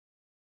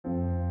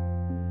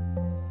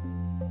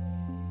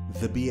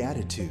The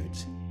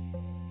Beatitudes.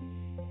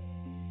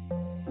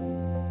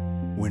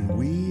 When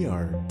we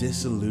are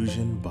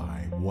disillusioned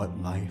by what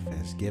life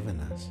has given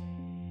us,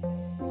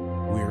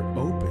 we're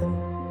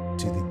open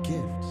to the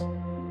gifts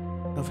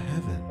of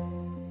heaven.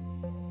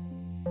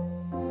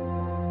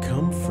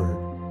 Comfort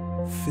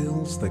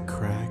fills the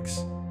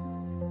cracks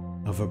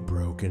of a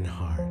broken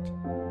heart.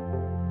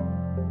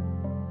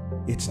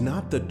 It's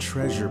not the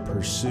treasure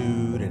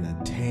pursued and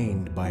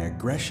attained by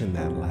aggression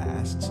that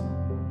lasts.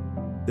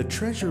 The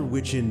treasure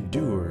which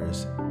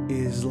endures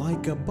is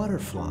like a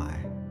butterfly,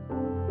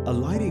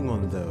 alighting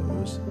on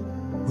those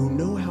who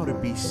know how to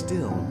be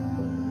still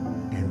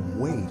and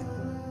wait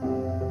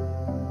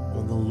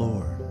on the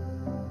Lord.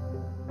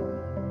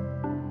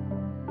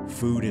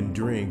 Food and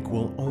drink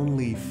will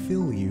only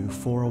fill you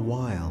for a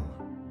while.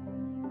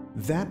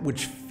 That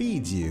which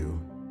feeds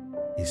you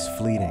is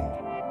fleeting.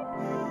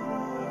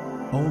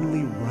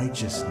 Only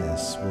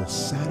righteousness will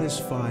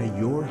satisfy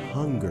your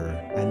hunger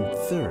and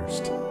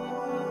thirst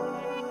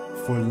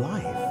for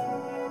life.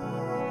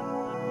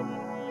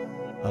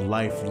 A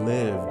life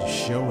lived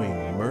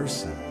showing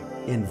mercy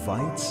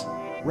invites,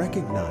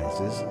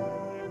 recognizes,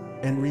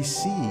 and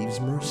receives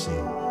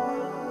mercy.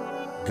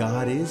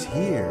 God is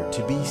here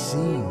to be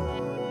seen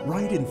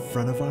right in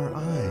front of our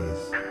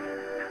eyes.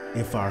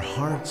 If our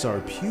hearts are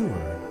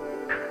pure,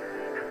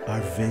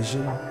 our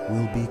vision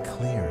will be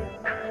clear.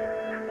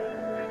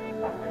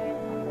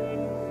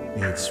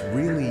 It's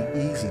really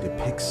easy to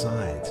pick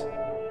sides.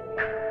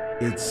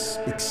 It's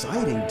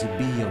exciting to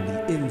be on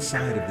the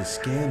inside of the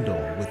scandal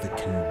with the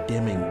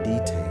condemning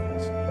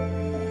details.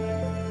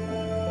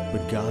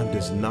 But God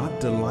does not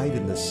delight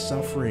in the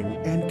suffering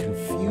and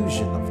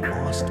confusion of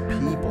lost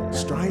people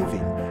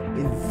striving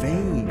in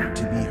vain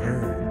to be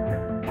heard.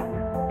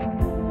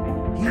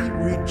 He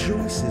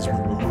rejoices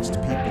when lost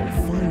people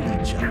find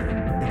each other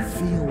and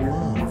feel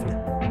loved.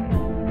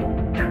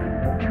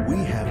 We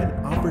have an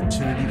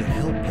opportunity to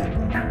help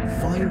people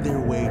find their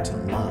way to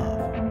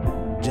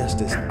love,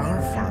 just as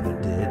our Father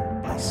did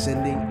by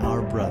sending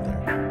our brother,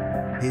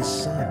 His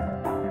Son.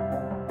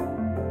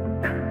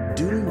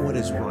 Doing what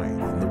is right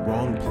in the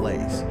wrong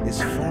place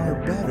is far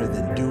better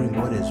than doing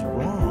what is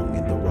wrong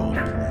in the wrong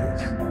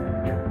place.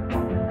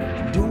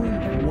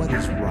 Doing what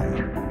is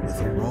right with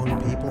the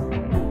wrong people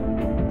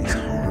is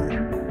hard.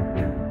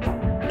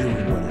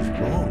 Doing what is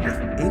wrong with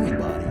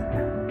anybody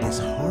is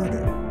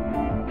harder.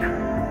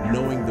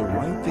 Knowing the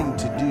right thing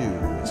to do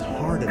is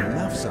hard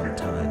enough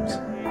sometimes.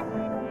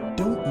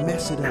 Don't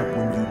mess it up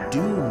when you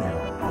do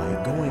know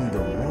by going the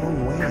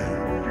wrong way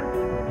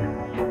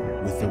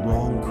with the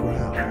wrong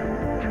crowd.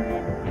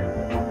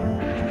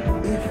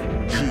 If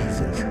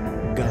Jesus,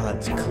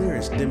 God's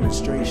clearest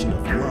demonstration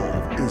of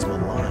love, is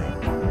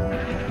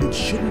maligned, it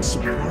shouldn't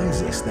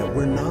surprise us that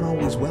we're not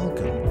always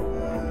welcome.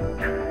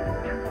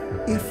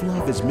 If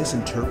love is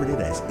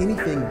misinterpreted as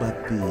anything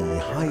but the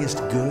highest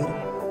good,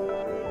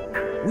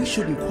 we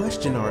shouldn't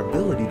question our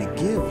ability to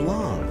give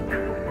love,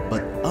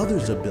 but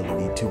others'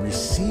 ability to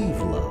receive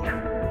love.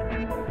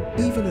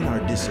 Even in our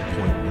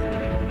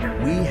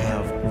disappointment, we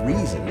have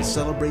reason to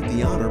celebrate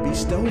the honor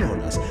bestowed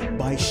on us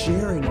by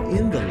sharing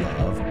in the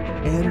love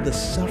and the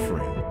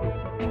suffering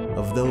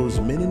of those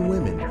men and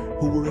women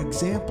who were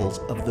examples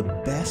of the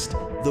best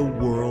the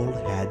world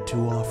had to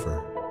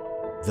offer,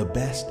 the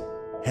best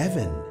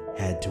heaven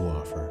had to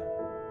offer.